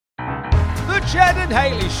The Ged and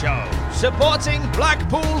Hayley Show, supporting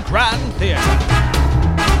Blackpool Grand Theatre.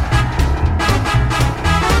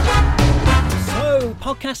 So,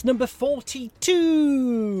 podcast number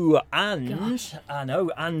 42, and Gosh. I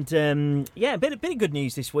know, and yeah, a bit of good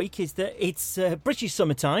news this week is that it's British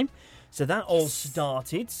summertime, so that all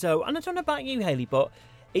started. So, and I don't know about you, Hayley, but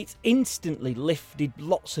it's instantly lifted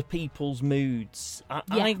lots of people's moods. I've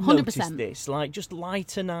 100%. noticed this, like just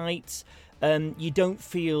lighter nights. You don't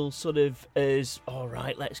feel sort of as, all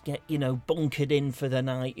right, let's get, bunkered in for the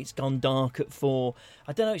night. It's gone dark at 4.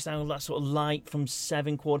 I don't know, it's now that sort of light from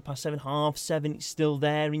 7, 7:15, 7:30, it's still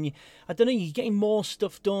there. And I don't know, you're getting more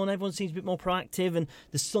stuff done. Everyone seems a bit more proactive and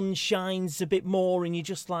the sun shines a bit more and you're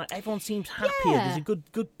just like, everyone seems happier. Yeah. There's a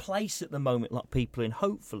good place at the moment, a lot of people in,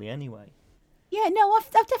 hopefully anyway. Yeah, no, I've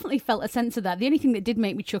definitely felt a sense of that. The only thing that did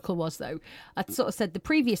make me chuckle was, though, I'd sort of said the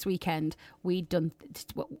previous weekend we'd done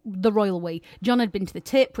the royal way. John had been to the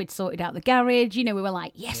tip, we'd sorted out the garage, we were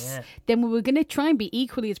like, yes. Yeah. Then we were going to try and be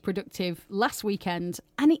equally as productive last weekend,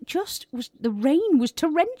 and it just was, the rain was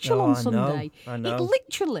torrential on Sunday. I know.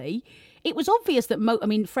 It was obvious that,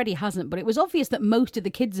 Freddie hasn't, but it was obvious that most of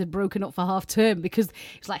the kids had broken up for half term because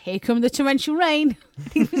it's like, here come the torrential rain.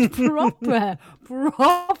 It was proper.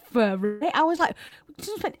 I was like, we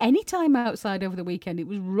didn't spend any time outside over the weekend. It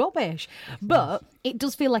was rubbish. But it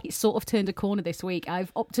does feel like it's sort of turned a corner this week.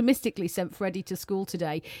 I've optimistically sent Freddie to school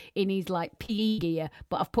today in his PE gear,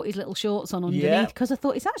 but I've put his little shorts on underneath because I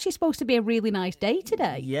thought it's actually supposed to be a really nice day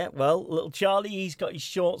today. Yeah, well, little Charlie, he's got his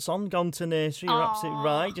shorts on, gone to nursery. You're absolutely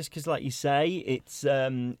right. Just because, like you say, it's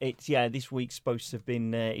this week's supposed to have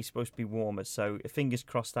been it's supposed to be warmer. So fingers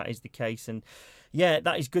crossed that is the case. And yeah,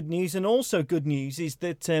 that is good news. And also good news is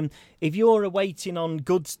that if you're waiting on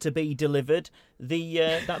goods to be delivered,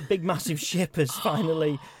 that big massive ship has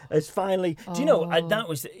finally. Do you know that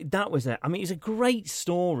was it? I mean, it's a great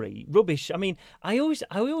story. Rubbish. I mean, I always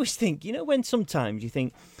think, when sometimes you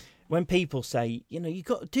think. When people say, you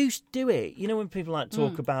got to do it, when people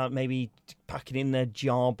talk about maybe packing in their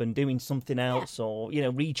job and doing something else or,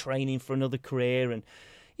 retraining for another career and,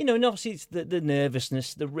 and obviously it's the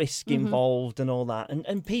nervousness, the risk involved and all that.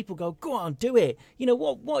 And people go on, do it.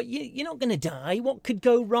 What, you're not going to die. What could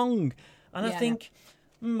go wrong? And I think...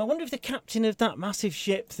 I wonder if the captain of that massive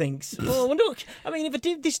ship thinks, if I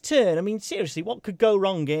did this turn, seriously, what could go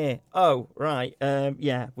wrong here? Oh, right,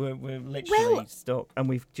 we're literally stuck and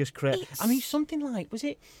we've just created... something like, was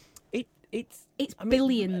it... It's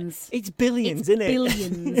billions. It's billions, isn't it?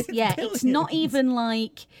 Billions. Yeah, Billions. It's not even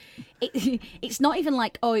like it's not even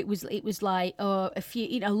like it was like a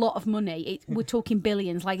few a lot of money. We're talking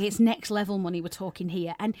billions. Like it's next level money we're talking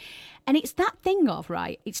here, and it's that thing of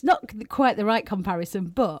right. It's not quite the right comparison,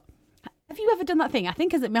 but. Have you ever done that thing? I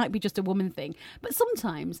think as it might be just a woman thing, but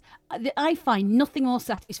sometimes I find nothing more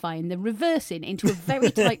satisfying than reversing into a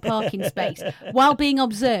very tight parking space while being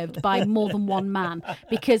observed by more than one man,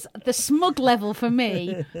 because the smug level for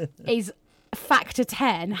me is factor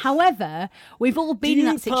 10. However, we've all been in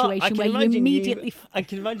that situation where you immediately... I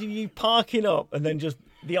can imagine you parking up and then just...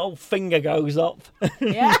 The old finger goes up.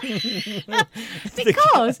 Yeah.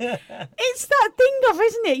 Because it's that thing of,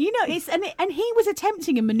 isn't it? And he was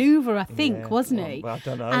attempting a manoeuvre, I think, wasn't he? Well, I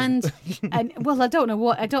don't know. And I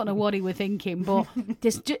don't know what he was thinking, but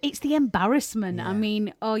it's the embarrassment.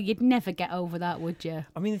 Yeah. You'd never get over that, would you?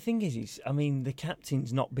 The thing is, the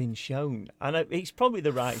captain's not been shown, and it's probably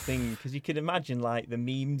the right thing because you can imagine the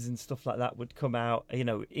memes and stuff like that would come out,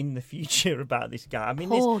 in the future about this guy.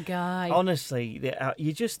 Poor guy. Honestly,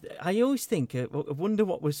 I always think, I wonder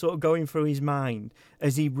what was sort of going through his mind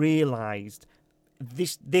as he realised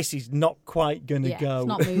this is not quite going to go. It's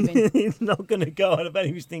not moving. It's not going to go. And I bet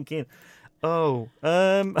he was thinking, it's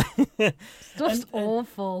just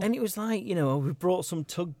awful. And it was like, we brought some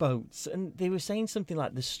tugboats and they were saying something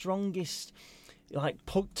like the strongest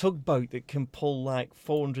tugboat that can pull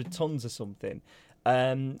 400 tons or something.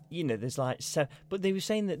 There's but they were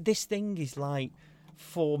saying that this thing is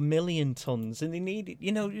 4 million tons, and they needed,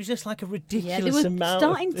 it was just a ridiculous amount.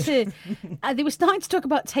 They were starting to talk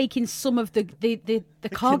about taking some of the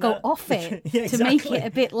cargo off it to make it a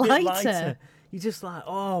bit lighter. You're just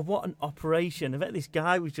what an operation. I bet this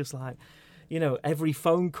guy was just every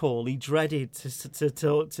phone call he dreaded to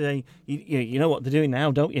talk to. You know what they're doing now,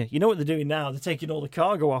 don't you? You know what they're doing now? They're taking all the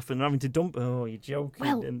cargo off and having to dump. Oh, you're joking.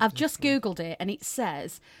 Well, I've just Googled it, and it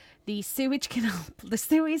says the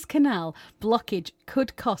Suez Canal blockage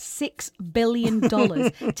could cost $6 billion to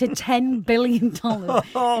 $10 billion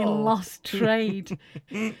in lost trade.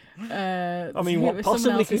 I mean, what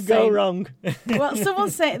possibly could go wrong? Well,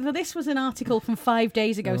 someone said this was an article from 5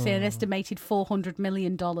 days ago saying an estimated $400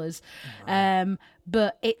 million.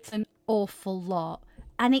 But it's an awful lot.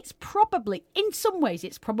 And it's probably, in some ways,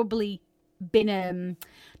 it's probably been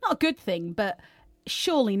not a good thing, but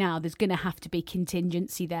surely now there's going to have to be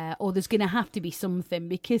contingency there, or there's going to have to be something,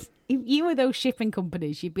 because if you were those shipping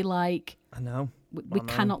companies, you'd be like, I know. We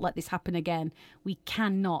cannot let this happen again. We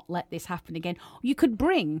cannot let this happen again. You could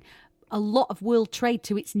bring a lot of world trade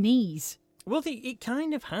to its knees. Well, it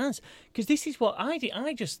kind of has, because this is what I did.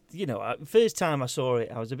 I just, first time I saw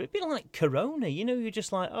it, I was a bit like Corona. You're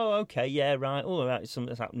just like, oh, okay, yeah, right, all right,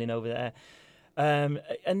 something's happening over there.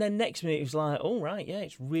 And then next minute it was like, oh, right, yeah,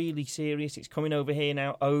 it's really serious. It's coming over here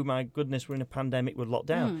now. Oh, my goodness, we're in a pandemic, we're locked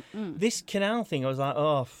down. This canal thing, I was like,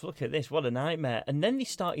 oh, look at this, what a nightmare. And then they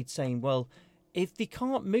started saying, well, if they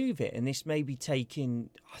can't move it, and this may be taking,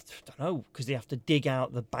 I don't know, because they have to dig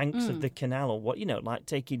out the banks of the canal or what, like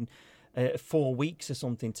taking 4 weeks or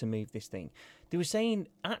something to move this thing. They were saying,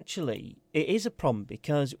 actually, it is a problem,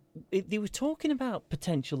 because they were talking about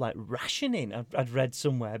potential like rationing, I'd read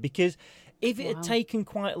somewhere, because if it had taken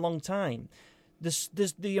quite a long time, there's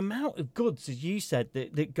the amount of goods, as you said,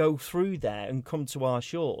 that go through there and come to our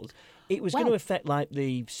shores, it was going to affect like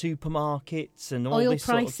the supermarkets and all oil this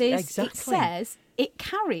prices. Sort of, exactly. It says it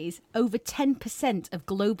carries over 10% of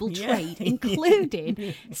global trade,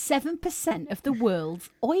 including 7% of the world's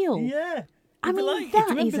oil. Yeah. I mean, like,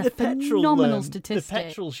 that is a phenomenal statistic. The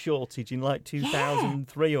petrol shortage in like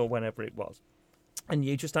 2003 or whenever it was. And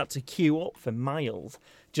you just had to queue up for miles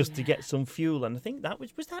just to get some fuel. And I think that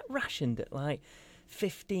was that rationed at like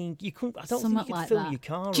 15. You couldn't. I don't think you could like fill that. your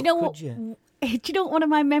car. Do you know up, what? could you? Do you know what one of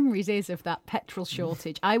my memories is of that petrol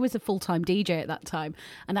shortage? I was a full-time DJ at that time,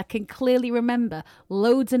 and I can clearly remember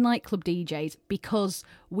loads of nightclub DJs, because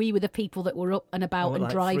we were the people that were up and about and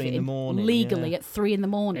like driving morning, legally at 3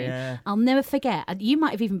 a.m. Yeah. I'll never forget, and you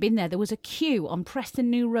might have even been there, there was a queue on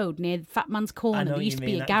Preston New Road near Fat Man's Corner. There used to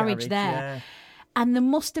be a garage there. Yeah. And there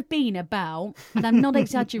must have been about, and I'm not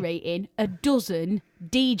exaggerating, a dozen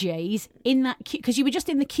DJs in that queue, because you were just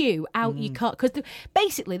in the queue out your car. Because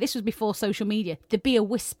basically, this was before social media. There'd be a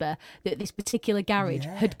whisper that this particular garage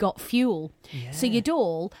had got fuel. Yeah. So you'd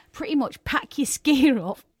all pretty much pack your gear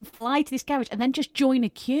up, fly to this garage, and then just join a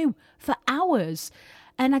queue for hours.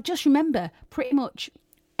 And I just remember pretty much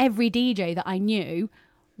every DJ that I knew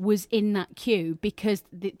was in that queue, because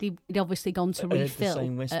they'd obviously gone to refill. The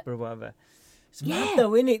same whisper or whatever. It's mad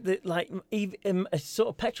though, isn't it? That like even a sort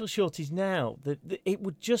of petrol shortage now, that it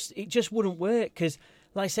just wouldn't work, because,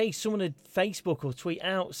 like I say, someone had Facebook or tweet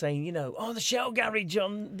out saying, the Shell garage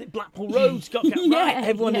on the Blackpool Road's got right.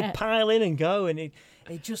 Everyone would pile in and go, and it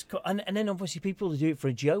just got, and then obviously people would do it for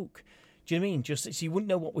a joke. Do you know what I mean? Just so you wouldn't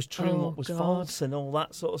know what was true and what was false and all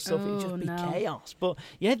that sort of stuff. It'd just be chaos. But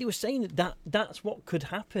yeah, they were saying that's what could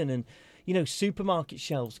happen, and supermarket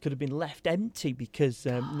shelves could have been left empty because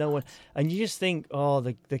no one. And you just think,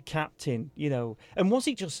 the captain, and was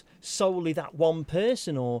it just solely that one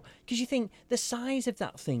person, or because you think the size of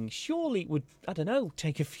that thing, surely it would, I don't know,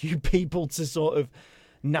 take a few people to sort of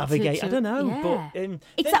navigate. I don't know, but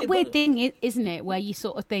it's that weird thing, isn't it, where you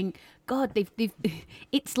sort of think, God, they've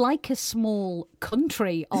it's like a small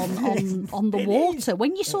country on the water.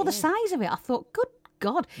 When you saw the size of it, I thought, good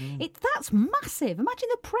God, that's massive. Imagine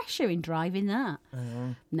the pressure in driving that.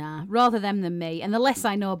 Nah, rather them than me. And the less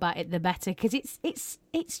I know about it, the better, because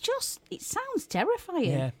it's just, it sounds terrifying.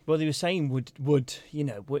 Yeah. Well, they were saying, would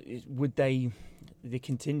they, the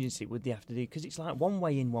contingency, would they have to do, because it's like one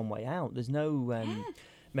way in, one way out. There's no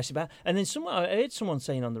messing about. And then I heard someone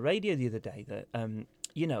saying on the radio the other day that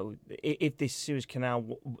if this Suez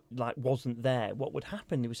Canal wasn't there, what would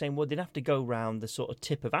happen? They were saying, well, they'd have to go round the sort of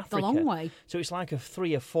tip of Africa. A long way. So it's like a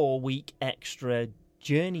 3 or 4 week extra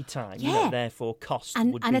journey time. Yeah. Therefore cost would be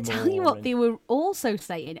more. And I tell you what, they were also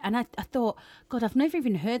saying, and I thought, God, I've never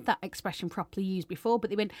even heard that expression properly used before, but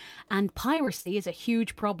they went, and piracy is a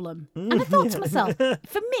huge problem. And I thought to myself,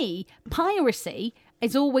 for me, piracy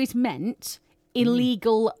is always meant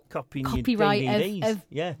illegal copyright of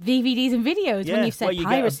DVDs and videos. When you said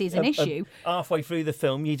piracy is an issue, halfway through the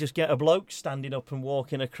film you just get a bloke standing up and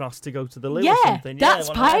walking across to go to the loo or something. That's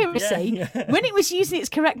piracy. When it was using its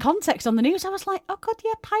correct context on the news, I was like, oh God,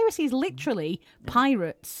 piracy is literally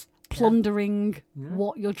pirates plundering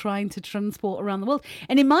what you're trying to transport around the world.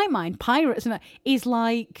 And in my mind, pirates is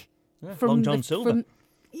like from Long John Silver.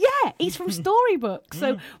 Yeah, it's from storybooks. So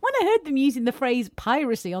when I heard them using the phrase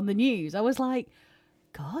piracy on the news, I was like,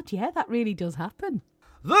 God, yeah, that really does happen.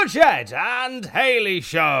 The Ged and Hayley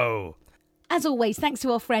Show. As always, thanks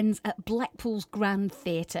to our friends at Blackpool's Grand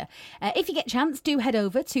Theatre. If you get a chance, do head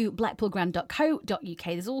over to blackpoolgrand.co.uk.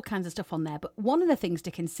 There's all kinds of stuff on there. But one of the things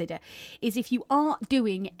to consider is if you are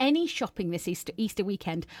doing any shopping this Easter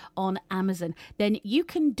weekend on Amazon, then you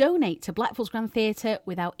can donate to Blackpool's Grand Theatre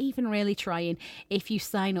without even really trying if you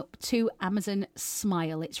sign up to Amazon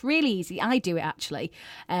Smile. It's really easy. I do it, actually.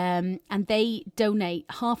 And they donate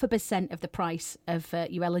 0.5% of the price of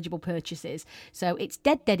your eligible purchases. So it's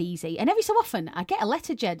dead easy. And every so often I get a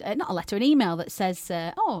letter, an email that says,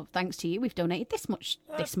 oh, thanks to you, we've donated this much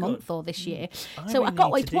this month or this year. So I got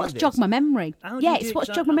what's jogged my memory. It's what's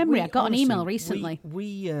jogged my memory. I got an email recently.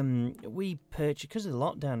 We purchased, because of the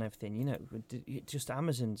lockdown and everything, you know, just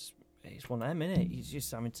Amazon's, it's one of them, isn't it? It's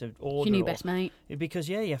just having to order. Your new best mate. Because,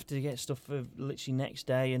 you have to get stuff for literally next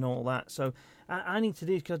day and all that. So I need to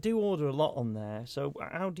do it, because I do order a lot on there. So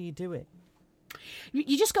how do you do it?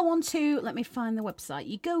 You just go on to, let me find the website.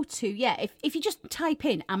 You go to, if you just type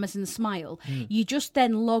in Amazon Smile, you just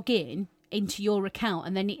then log into your account,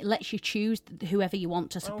 and then it lets you choose whoever you want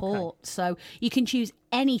to support. Okay. So you can choose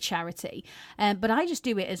any charity, but I just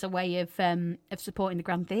do it as a way of supporting the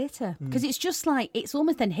Grand Theatre, because it's just like, it's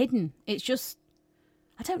almost then hidden. It's just,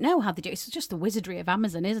 I don't know how they do it. It's just the wizardry of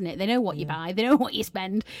Amazon, isn't it? They know what you buy, they know what you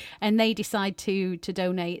spend, and they decide to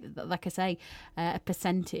donate, like I say, a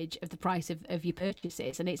percentage of the price of your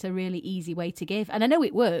purchases. And it's a really easy way to give. And I know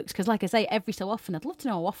it works, because like I say, every so often, I'd love to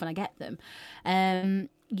know how often I get them.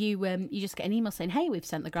 You just get an email saying, hey, we've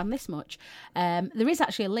sent the Grand this much. There is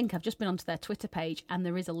actually a link. I've just been onto their Twitter page, and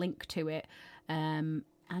there is a link to it.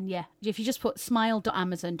 And if you just put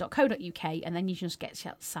smile.amazon.co.uk, and then you just get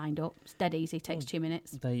signed up. It's dead easy. It takes 2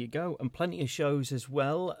 minutes. There you go. And plenty of shows as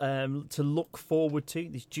well to look forward to.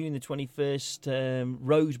 This June the 21st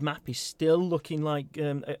roadmap is still looking like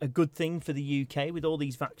a good thing for the UK with all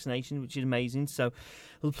these vaccinations, which is amazing. So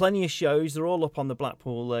plenty of shows. They're all up on the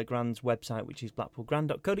Blackpool Grand's website, which is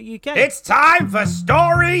blackpoolgrand.co.uk. It's time for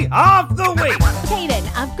Story of the Week. Okay then,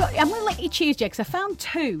 I'm going to let you choose, Jay, because I found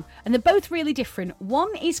two, and they're both really different. One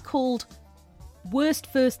is called Worst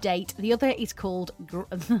First Date. The other is called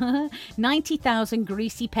 90,000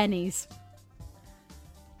 Greasy Pennies.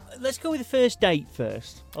 Let's go with the first date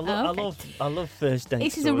first. I love first dates.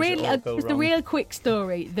 This is a really quick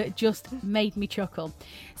story that just made me chuckle.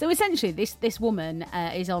 So essentially, this woman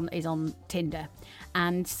is on Tinder.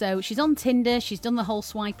 And so she's on Tinder, she's done the whole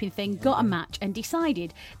swiping thing, got a match, and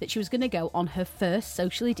decided that she was going to go on her first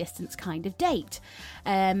socially distanced kind of date.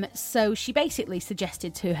 So she basically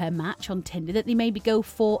suggested to her match on Tinder that they maybe go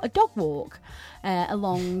for a dog walk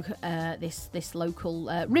along this local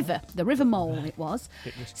river, the River Mole it was.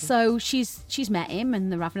 So she's met him, and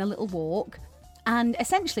they're having a little walk. And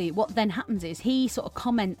essentially what then happens is he sort of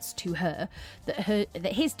comments to her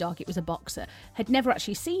that his dog, it was a boxer, had never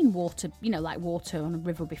actually seen water, like water on a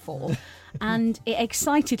river before. And it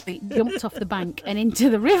excitedly jumped off the bank and into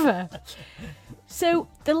the river. So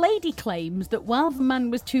the lady claims that while the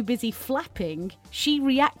man was too busy flapping, she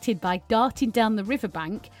reacted by darting down the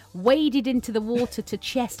riverbank, waded into the water to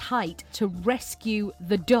chest height to rescue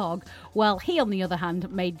the dog, while he, on the other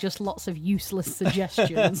hand, made just lots of useless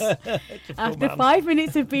suggestions. After 5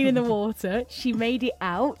 minutes of being in the water, she made it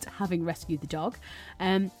out, having rescued the dog.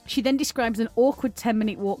 She then describes an awkward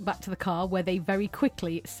 10-minute walk back to the car, where they very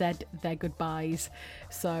quickly said their goodbyes.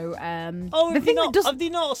 So,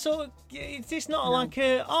 is this not like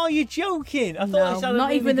a? Oh, you're joking! I thought this had a not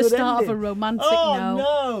really even the good start ending. of a romantic. Oh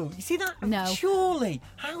no! You see that? No. Surely,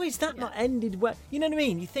 how is that not ended well? You know what I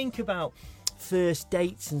mean? You think about first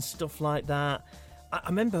dates and stuff like that. I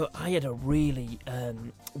remember I had a really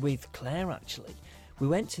with Claire actually. We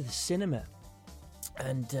went to the cinema,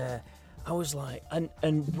 and I was like,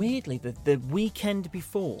 and weirdly, the weekend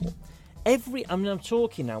before, I'm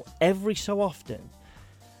talking now, every so often,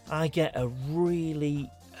 I get a really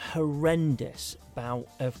horrendous bout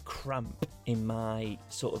of cramp in my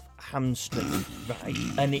sort of hamstring, right?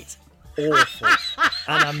 And it's awful.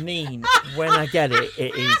 And I mean, when I get it,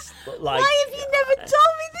 it is like... Why have you never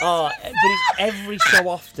told me this but it's every so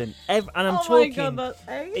often. And I'm talking, my God, that's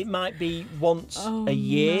ace. It might be once a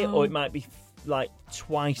year, or it might be like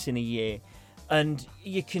twice in a year. And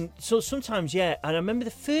you can, so sometimes, and I remember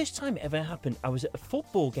the first time it ever happened, I was at a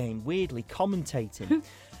football game, weirdly, commentating.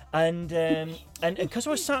 And because I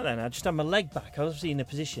was sat there and I just had my leg back, I was obviously in a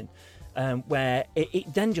position where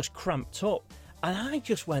it then just cramped up. And I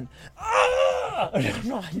just went, ah!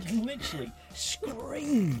 And I literally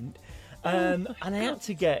screamed. And I had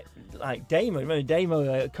to get, like, Damo, remember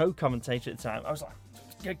Damo, a co-commentator at the time, I was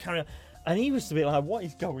like, carry on. And he was a bit like, what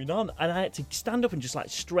is going on? And I had to stand up and just like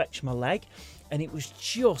stretch my leg. And it was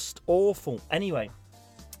just awful. Anyway,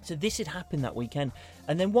 so this had happened that weekend.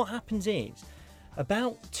 And then what happens is,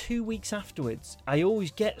 about 2 weeks afterwards, I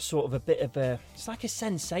always get sort of a bit of it's like a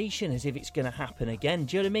sensation as if it's going to happen again.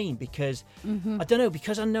 Do you know what I mean? Because, I don't know,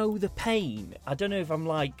 because I know the pain. I don't know if I'm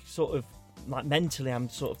like sort of, like mentally I'm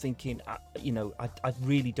sort of thinking, I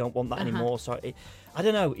really don't want that anymore. So I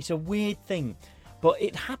don't know, it's a weird thing. But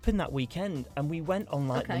it happened that weekend, and we went on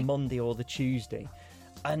like the Monday or the Tuesday.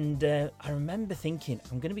 And I remember thinking,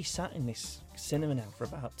 I'm going to be sat in this cinema now for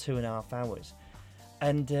about 2.5 hours.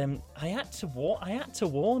 And I had to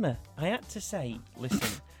warn her. I had to say,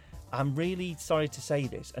 listen, I'm really sorry to say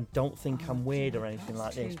this, and don't think I'm weird or anything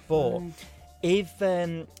like this. But if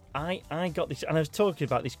I got this, and I was talking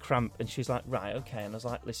about this cramp, and she's like, right, okay. And I was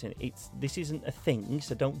like, listen, this isn't a thing,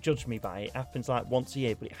 so don't judge me by it. It happens like once a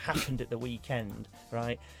year, but it happened at the weekend,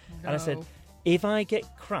 right? No. And I said, if I get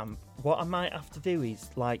cramp, what I might have to do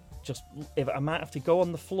is like if I might have to go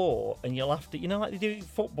on the floor, and you'll have to, like they do in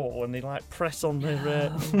football, and they like press on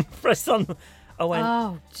the press on. I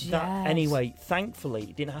went, anyway, thankfully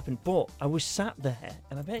it didn't happen, but I was sat there,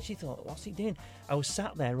 and I bet she thought, what's he doing? I was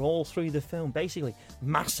sat there all through the film, basically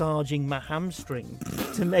massaging my hamstring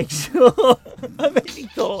to make sure. I basically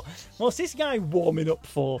thought, what's this guy warming up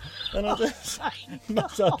for? And I was just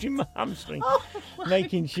massaging my hamstring,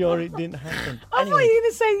 making sure it didn't happen. I thought you were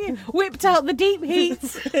going to say you whipped out the deep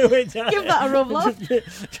heats. Give that a rub off.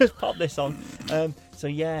 Just pop this on. So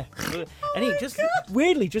yeah, anyway,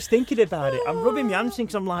 weirdly, just thinking about it, I'm rubbing my hamstring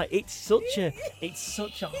because I'm like, it's such a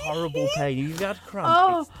horrible pain. If you've had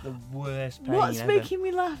cramp, it's the worst pain. What's making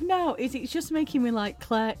me laugh now is it's just making me like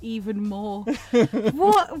Claire even more.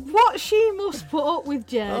 what she must put up with,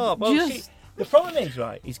 Jed. Oh, well, the problem is,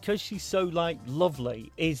 right, is because she's so, like,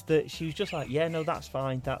 lovely, is that she was just like, yeah, no, that's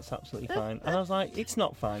fine, that's absolutely fine. And I was like, it's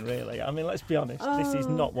not fine, really. I mean, let's be honest, this is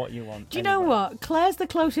not what you want. Do you know what? Claire's the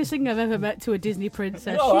closest thing I've ever met to a Disney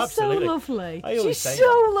princess. Oh, she's absolutely. So lovely. She's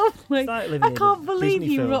so lovely. Like I can't believe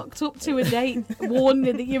you rocked up to a date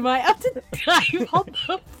warning that you might have to dive on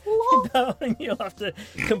the floor. No, and you'll have to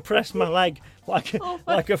compress my leg like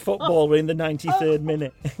a footballer in the 93rd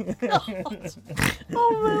minute.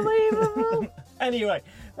 Unbelievable. Anyway,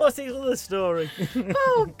 what's the other story?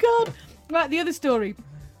 Oh, God. Right, the other story.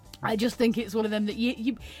 I just think it's one of them that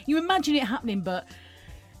you imagine it happening, but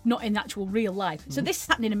not in actual real life. So this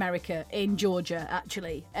happened in America, in Georgia,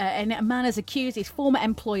 actually. And a man has accused his former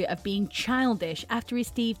employer of being childish after he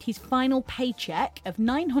received his final paycheck of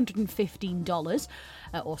 $915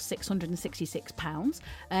 or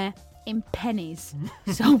 £666 in pennies.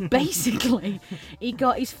 So basically, he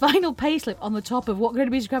got his final payslip on the top of what going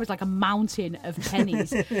to be described as like a mountain of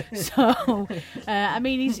pennies. So, I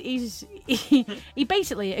mean, he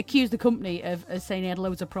basically accused the company of saying he had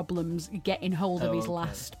loads of problems getting hold of his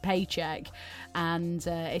last paycheck, and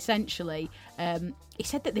essentially, he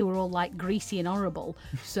said that they were all like greasy and horrible.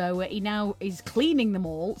 So he now is cleaning them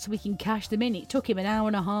all so he can cash them in. It took him an hour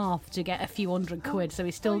and a half to get a few £100, so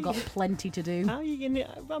he's still got plenty to do. How are you going to?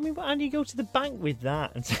 I mean, how do you go to the bank with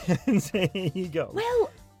that and say, here you go? Well,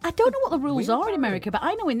 I don't know what the rules are in America, but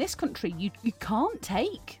I know in this country you can't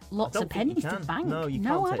take lots of pennies to the bank. No, you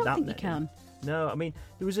can't take I don't that think many. you can. No, I mean,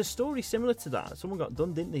 there was a story similar to that. Someone got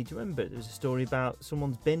done, didn't they? Do you remember? There was a story about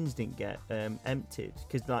someone's bins didn't get emptied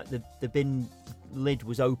because like the bin lid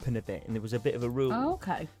was open a bit and there was a bit of a rule. Oh,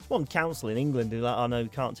 okay. One council in England, they're like, oh no, you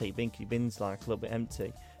can't take bin because your bin's like a little bit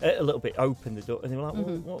empty. A little bit open, the door. And they were like,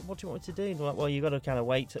 well, what do you want me to do? And they're like, well, you've got to kind of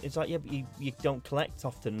wait. It's like, yeah, but you don't collect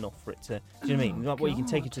often enough for it to, do you know what I mean? Like, well, you can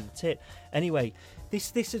take it to the tip. Anyway,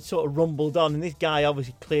 this had sort of rumbled on, and this guy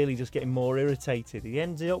obviously clearly just getting more irritated. He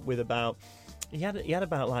ended up with about... He had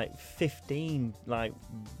about like 15 like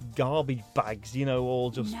garbage bags, all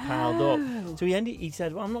just piled up. So he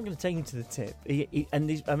said, well, I'm not going to take him to the tip. I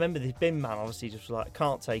remember this bin man obviously just was like,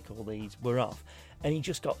 can't take all these, we're off. And he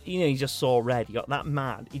just got, he just saw red. He got that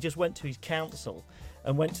mad. He just went to his council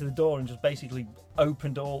and went to the door and just basically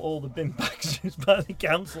opened all the bin bags just by the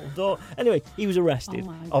council door. Anyway, he was arrested,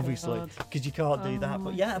 obviously, because you can't do that.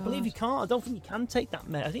 But yeah, I believe you can't. I don't think you can take that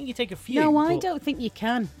many. I think you take a few. No, I don't think you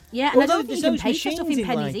can. Yeah, and I don't think you can pay for stuff in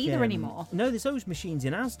pennies either anymore. No, there's those machines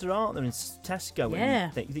in Asda, aren't there, in Tesco?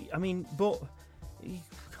 Yeah. I mean, but...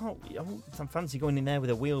 I won't fancy going in there with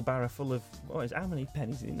a wheelbarrow full of how many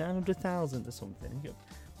pennies? Is it 900,000 or something?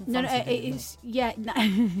 No, it is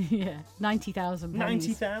 90,000 pennies.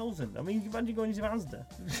 90,000. I mean, you imagine going into Asda.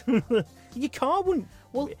 Your car wouldn't.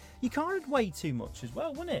 Well, your car would weigh too much as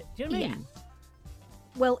well, wouldn't it? Do you know what I mean?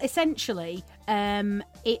 Well, essentially, I've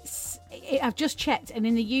just checked, and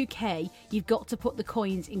in the UK, you've got to put the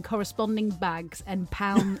coins in corresponding bags, and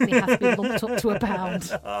they have to be lumped up to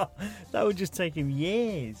 £1. That would just take him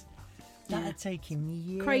years. That'd take him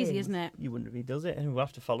years. Crazy, isn't it? You wonder if he does it, and we'll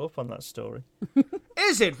have to follow up on that story.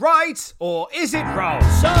 Is it right or is it wrong?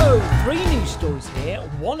 So, 3 news stories here.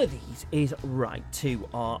 One of these is right, 2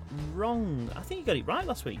 are wrong. I think you got it right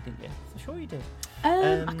last week, didn't you? For sure you did. Do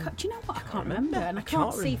you know what? I can't remember, and I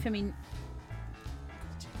can't see for me.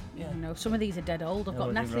 No, some of these are dead old. I've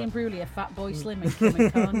got Natalie Imbruglia, Fat Boy Slim, and Kim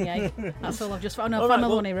and Kanye. That's all I've just found. No, Fama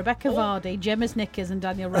Money, Rebecca Vardy, Gemma Snickers, and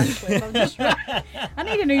Daniel Radcliffe. I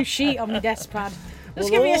need a new sheet on my desk pad.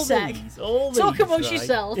 Just give me a sec. Talk amongst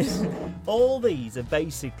yourselves. All these are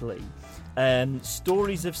basically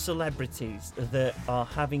stories of celebrities that are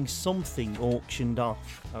having something auctioned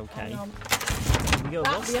off. Okay.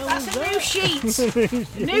 That's a new sheet.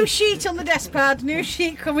 New sheet on the desk pad. New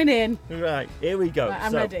sheet coming in. Right, here we go. Right,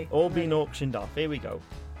 I'm ready. All being auctioned off. Here we go.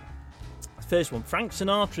 First one, Frank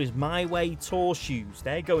Sinatra's My Way tour shoes.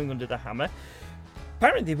 They're going under the hammer.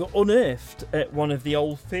 Apparently they were unearthed at one of the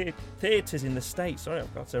old theatres in the States. Sorry,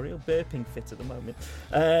 I've got a real burping fit at the moment.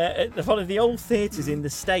 At one of the old theatres in the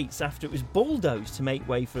States after it was bulldozed to make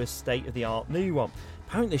way for a state-of-the-art new one.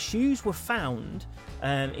 Apparently the shoes were found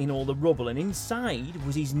in all the rubble, and inside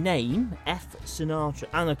was his name, F. Sinatra,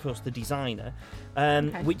 and of course the designer,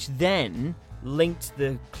 which then linked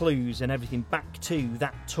the clues and everything back to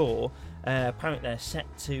that tour. Apparently they're set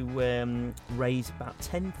to raise about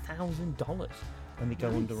 $10,000 when they go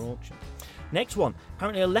under auction. Next one,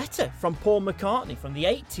 apparently a letter from Paul McCartney from the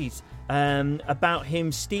 80s about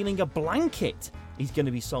him stealing a blanket. He's going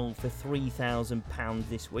to be sold for £3,000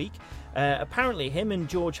 this week. Apparently him and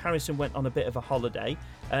George Harrison went on a bit of a holiday.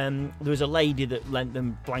 There was a lady that lent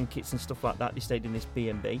them blankets and stuff like that. They stayed in this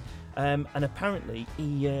B&B. And apparently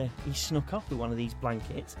he snuck off with one of these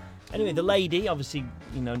blankets. Anyway, the lady, obviously,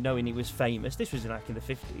 knowing he was famous, this was like in the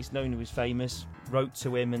 50s, knowing he was famous, wrote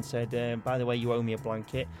to him and said, by the way, you owe me a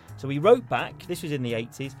blanket. So he wrote back, this was in the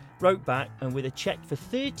 80s, wrote back, and with a cheque for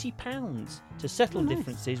 £30 to settle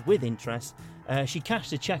differences with interest. She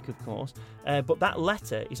cashed the cheque, of course, but that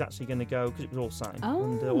letter is actually going to go, because it was all signed,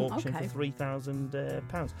 under auction for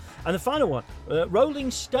 £3,000. And the final one, Rolling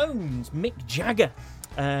Stones, Mick Jagger.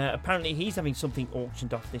 Apparently he's having something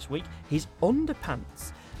auctioned off this week. His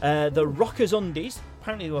underpants. The Rockers undies,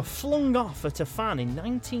 apparently they were flung off at a fan in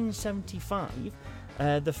 1975.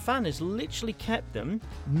 The fan has literally kept them,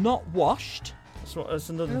 not washed. That's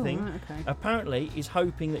another thing. Right, okay. Apparently he's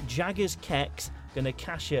hoping that Jagger's Keck's going to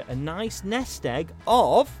cash a nice nest egg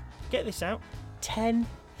of, get this out,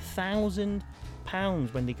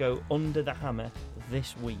 £10,000 when they go under the hammer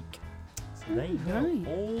this week. So there you go.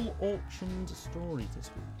 All auctioned stories this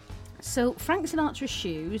week. So Frank Sinatra's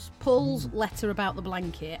shoes, Paul's letter about the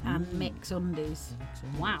blanket, and Mick's undies.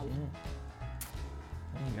 Wow.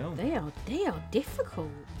 Yeah. There you go. They are difficult.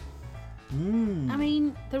 I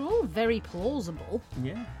mean, they're all very plausible.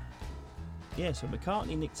 Yeah. Yeah, so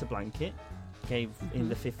McCartney nicked a blanket, gave in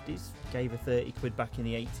the 50s, gave her 30 quid back in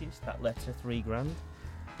the 80s, that led to £3,000.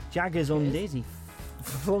 Jagger's undies, he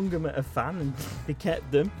flung them at a fan and they kept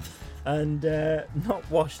them and not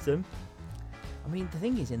washed them. I mean, the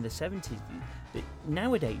thing is, in the 70s,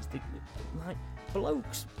 nowadays, like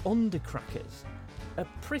blokes undercrackers are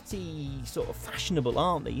pretty sort of fashionable,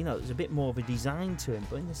 aren't they? There's a bit more of a design to them.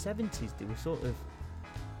 But in the 70s, they were sort of,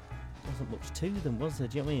 wasn't much to them, was there?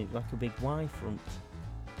 Do you know what I mean? Like a big Y front.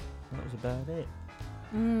 That was about it.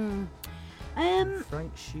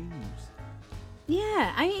 Frank's shoes.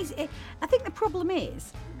 Yeah, I think the problem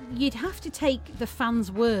is you'd have to take the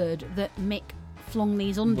fans' word that Mick flung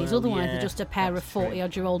these undies, otherwise they're just a pair of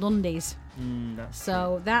 40-odd-year-old undies.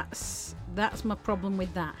 That's my problem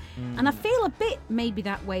with that. And I feel a bit maybe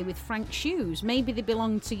that way with Frank's shoes. Maybe they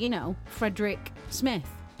belong to, Frederick Smith.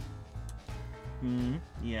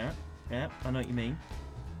 Yeah, I know what you mean.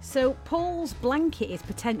 So Paul's blanket is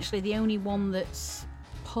potentially the only one that's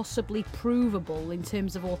possibly provable in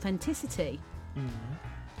terms of authenticity.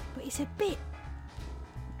 But it's a bit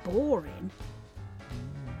boring.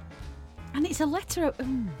 And it's a letter.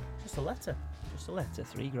 Just a letter,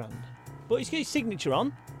 £3,000. But it's got his signature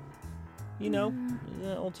on.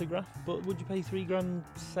 Autograph. But would you pay £3,000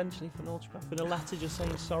 essentially for an autograph and a letter just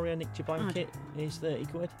saying sorry I nicked your blanket? Here's 30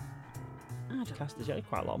 quid. Cast the jet,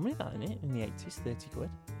 quite a lot of money that in it in the 80s, 30 quid.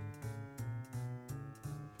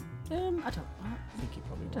 I don't. I think it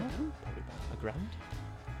probably was. Probably about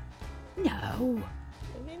 £1,000. No.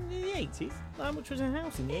 In the 80s, how much was a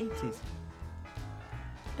house in the 80s?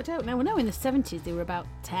 I don't know. I know in the 70s they were about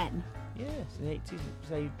 10. Yes, in the 80s,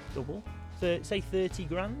 say double, say 30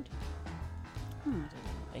 grand.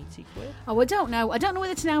 80 quid. Oh, I don't know. I don't know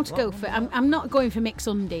whether to now to go for. I'm not going for mixed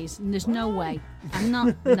undies, and there's no way. I'm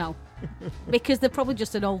not. No, because they're probably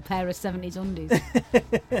just an old pair of 70s undies.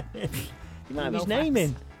 You might have his name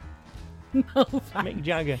in. No, Mick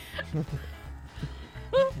Jagger.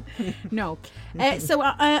 No. So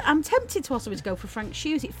I'm tempted to also go for Frank's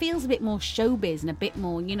shoes. It feels a bit more showbiz and a bit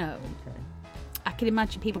more, Okay. I can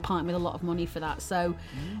imagine people parting with a lot of money for that. So,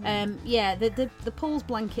 the Paul's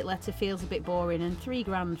blanket letter feels a bit boring, and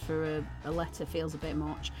 £3,000 for a letter feels a bit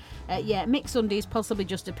much. Mixed undies, possibly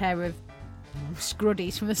just a pair of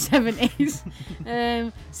scruddies from the 70s.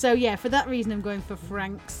 For that reason, I'm going for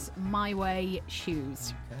Frank's My Way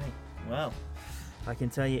shoes. Okay. Well, I can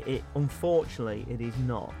tell you, unfortunately, it is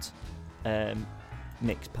not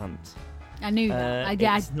mixed pants. I knew that.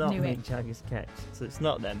 It's not Mick Jagger's Kets, so it's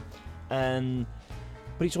not them.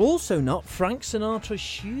 But it's also not Frank Sinatra's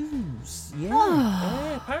shoes.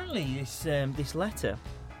 Yeah, apparently this letter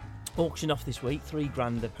auctioned off this week.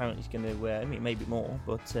 £3,000 apparently is going to, maybe more,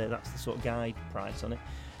 but that's the sort of guide price on it.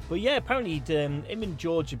 But yeah, apparently him and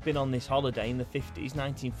George had been on this holiday in the 50s,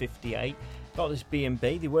 1958. Got this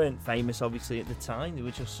B&B. They weren't famous, obviously, at the time. They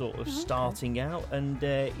were just sort of starting out. And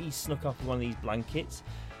he snuck off with one of these blankets.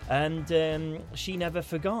 And she never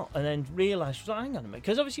forgot, and then realised, she was like, hang on a minute,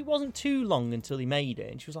 because obviously it wasn't too long until he made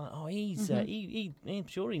it, and she was like, oh, I'm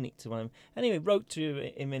sure he nicked one. Anyway, wrote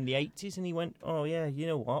to him in the 80s, and he went, oh yeah, you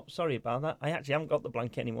know what, sorry about that, I actually haven't got the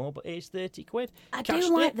blanket anymore, but it's 30 quid. I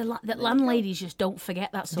do like that landladies just don't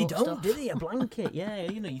forget that sort of stuff. They don't, do they? A blanket, yeah,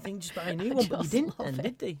 you think just buy a new one, but you didn't then,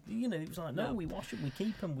 did they? It was like, no, we wash them, we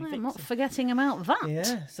keep them, we fix them. I'm not forgetting about that.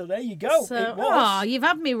 Yeah, so there you go. So, it was you've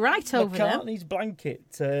had me right over there. McCartney's blanket.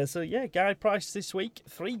 Guide price this week,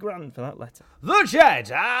 £3,000 for that letter. The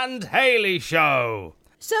Ged and Hayley Show.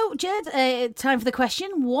 So, Jed, time for the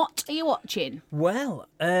question. What are you watching? Well,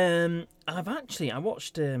 I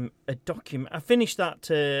watched a document. I finished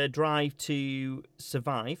that Drive to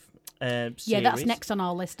Survive. Series. Yeah, that's next on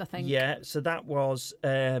our list, I think. Yeah, so that was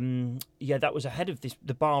that was ahead of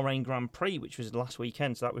the Bahrain Grand Prix, which was last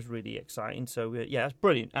weekend. So that was really exciting. So that's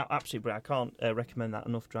brilliant, absolutely brilliant. I can't recommend that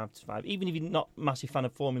enough. Drive to Survive, even if you're not a massive fan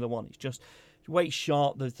of Formula One, it's just the way it's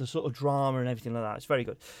shot, the sort of drama and everything like that. It's very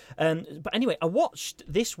good. But anyway, I watched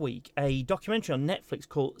this week a documentary on Netflix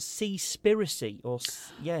called Seaspiracy,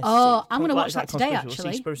 I'm going to watch that today.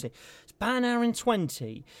 Actually, Seaspiracy. It's about an hour and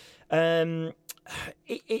 20. Do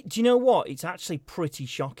you know what? It's actually pretty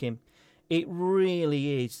shocking. It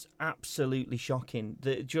really is absolutely shocking.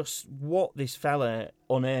 Just what this fella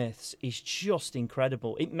unearths is just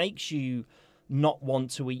incredible. It makes you not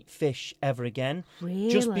want to eat fish ever again. Really?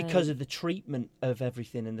 Just because of the treatment of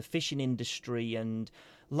everything and the fishing industry and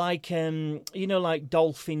like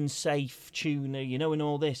dolphin safe tuna, and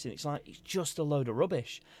all this. And it's just a load of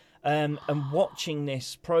rubbish. And watching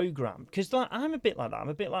this programme, because I'm a bit like that. I'm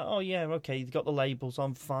a bit like, oh yeah, okay, you've got the labels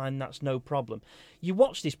on, fine, that's no problem. You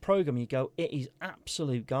watch this programme and you go, it is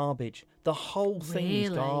absolute garbage. The whole thing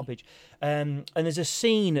is garbage. And there's a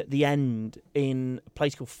scene at the end in a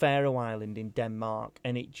place called Faroe Island in Denmark,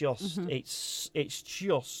 and it just it's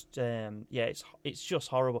just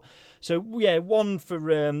horrible. So yeah, one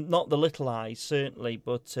for not the little eyes certainly,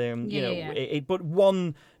 but but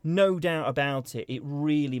one, no doubt about it. It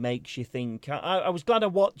really makes you think. I was glad I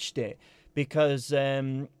watched it, because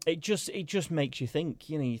it just makes you think.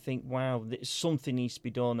 You think, wow, something needs to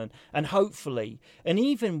be done, and hopefully, and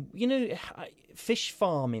even fish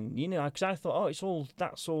farming. Because I thought,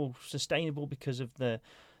 that's all sustainable because of the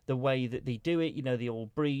way that they do it. They all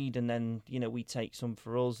breed, and then we take some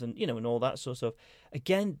for us, and and all that sort of stuff.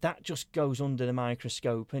 Again, that just goes under the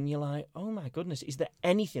microscope, and you're like, oh my goodness, is there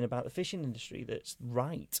anything about the fishing industry that's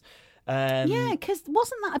right? Because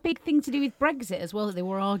wasn't that a big thing to do with Brexit as well, that they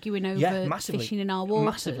were arguing over fishing in our waters?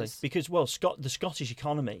 Massively, because the Scottish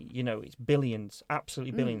economy, it's billions,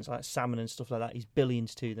 absolutely billions, like salmon and stuff like that, is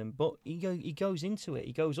billions to them. But he goes into it,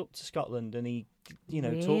 he goes up to Scotland and he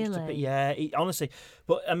talks to honestly.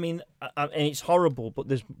 But I mean, and it's horrible. But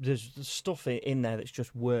there's stuff in there that's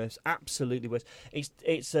just worse, absolutely worse. But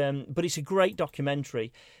it's a great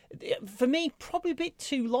documentary. For me, probably a bit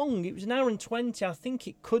too long. It was an hour and 20. I think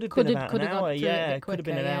it could have been about an hour. Yeah, it could have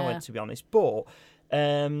been an hour, to be honest. But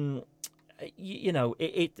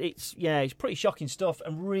it's pretty shocking stuff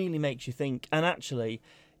and really makes you think. And actually,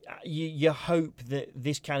 you hope that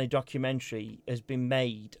this kind of documentary has been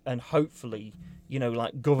made, and hopefully,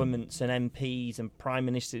 like governments and MPs and prime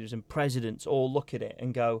ministers and presidents all look at it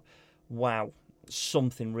and go, wow,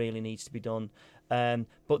 something really needs to be done.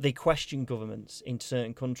 But they question governments in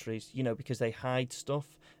certain countries, because they hide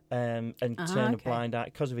stuff. and turn a blind eye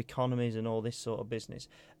because of economies and all this sort of business.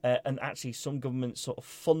 And actually some governments sort of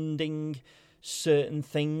funding certain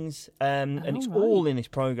things, and it's all in this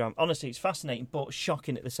programme. Honestly, it's fascinating but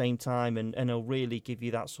shocking at the same time, and it'll really give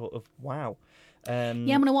you that sort of wow. I'm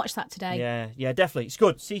going to watch that today. Yeah, definitely. It's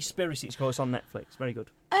good. Seaspiracy, it's called. It's on Netflix. Very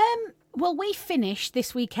good. Well, we finished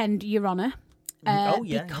this weekend, Your Honour,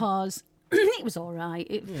 because it was all right.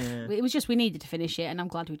 It was just we needed to finish it, and I'm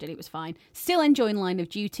glad we did. It was fine. Still enjoying Line of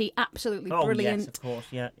Duty. Absolutely brilliant. Yes, of course.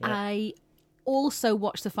 Yeah. I also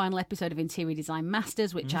watched the final episode of Interior Design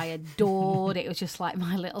Masters, which I adored. It was just like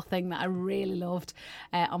my little thing that I really loved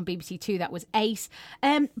on BBC Two. That was ace.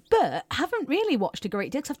 But haven't really watched a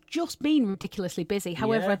great deal because I've just been ridiculously busy.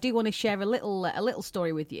 However, I do want to share a little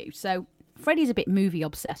story with you. So Freddie's a bit movie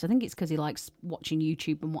obsessed. I think it's because he likes watching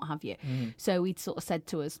YouTube and what have you. So he'd sort of said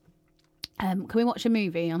to us, can we watch a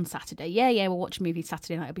movie on Saturday? Yeah, we'll watch a movie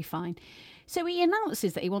Saturday night. It'll be fine. So he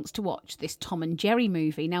announces that he wants to watch this Tom and Jerry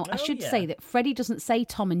movie. Now, I should say that Freddie doesn't say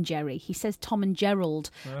Tom and Jerry. He says Tom and Gerald.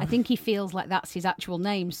 I think he feels like that's his actual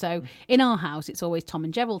name. So in our house, it's always Tom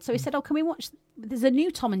and Gerald. So he said, can we watch... There's a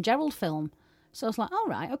new Tom and Gerald film. So I was like, all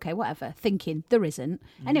right, okay, whatever. Thinking there isn't.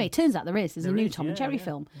 Anyway, it turns out there is. There's a new Tom and Jerry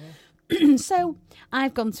film. Yeah. So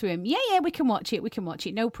I've gone to him. Yeah, we can watch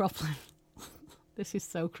it. No problem. This is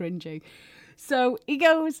so cringy. So he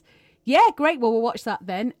goes... Yeah, great. Well, we'll watch that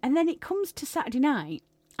then. And then it comes to Saturday night,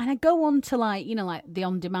 and I go on to like the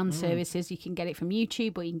on-demand services. You can get it from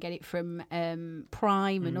YouTube, or you can get it from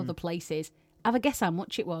Prime and other places. Have a guess how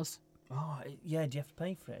much it was? Oh, yeah. Do you have to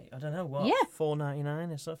pay for it? I don't know. What? Yeah,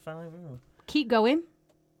 $4.99 or something. Keep going.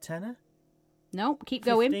 Tenner? No, keep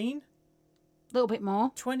going. 15? A little bit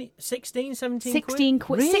more. 20, 16, 17 16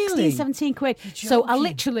 quid. Really? 16, 17 quid. So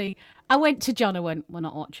I went to John, I went, we're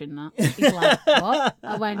not watching that. He's like, what?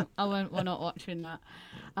 I went, we're not watching that.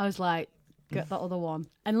 I was like, get that other one.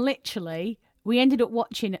 And literally, we ended up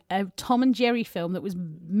watching a Tom and Jerry film that was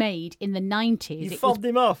made in the 90s. You fobbed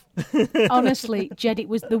him off. Honestly, Jed, it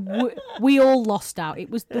was we all lost out. It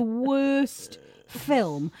was the worst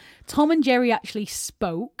film. Tom and Jerry actually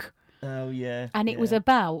spoke. Oh, yeah. And it was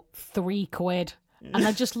about £3. And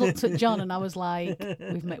I just looked at John and I was like,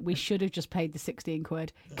 we should have just paid the 16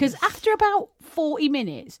 quid. Because after about 40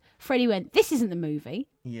 minutes, Freddie went, this isn't the movie.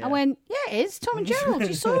 Yeah. I went, yeah, it is. Tom and Gerald,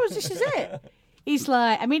 you saw us, this is it. He's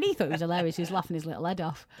like, I mean, he thought it was hilarious. He was laughing his little head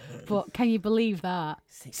off. But can you believe that?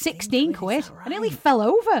 16 quid. Right. I nearly fell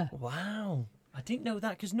over. Wow. I didn't know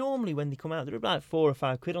that, because normally when they come out, they're about 4 or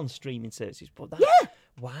 5 quid on streaming services. But that,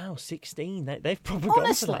 wow, 16. They've probably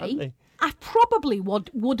gone for that, haven't they? I probably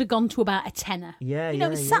would have gone to about a tenner. Yeah, it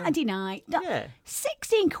was Saturday night.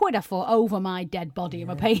 16 quid, I thought, over my dead body. Am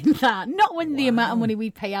I paying that? Not when the amount of money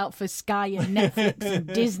we pay out for Sky and Netflix and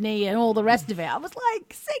Disney and all the rest of it. I was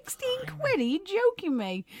like, 16 quid? Are you joking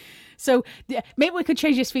me? So maybe we could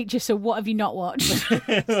change this feature. So what have you not watched?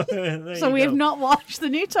 So we have not watched the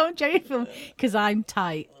new Tom and Jerry film because I'm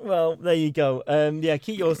tight. Well, there you go.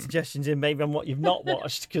 Keep your suggestions in maybe on what you've not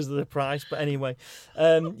watched because of the price. But anyway,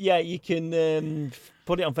 you can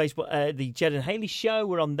put it on Facebook. The Ged and Hayley Show,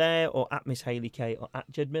 we're on there, or at Miss Hayley K, or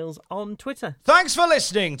at Jed Mills on Twitter. Thanks for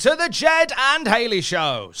listening to the Ged and Hayley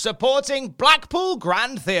Show, supporting Blackpool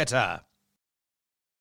Grand Theatre.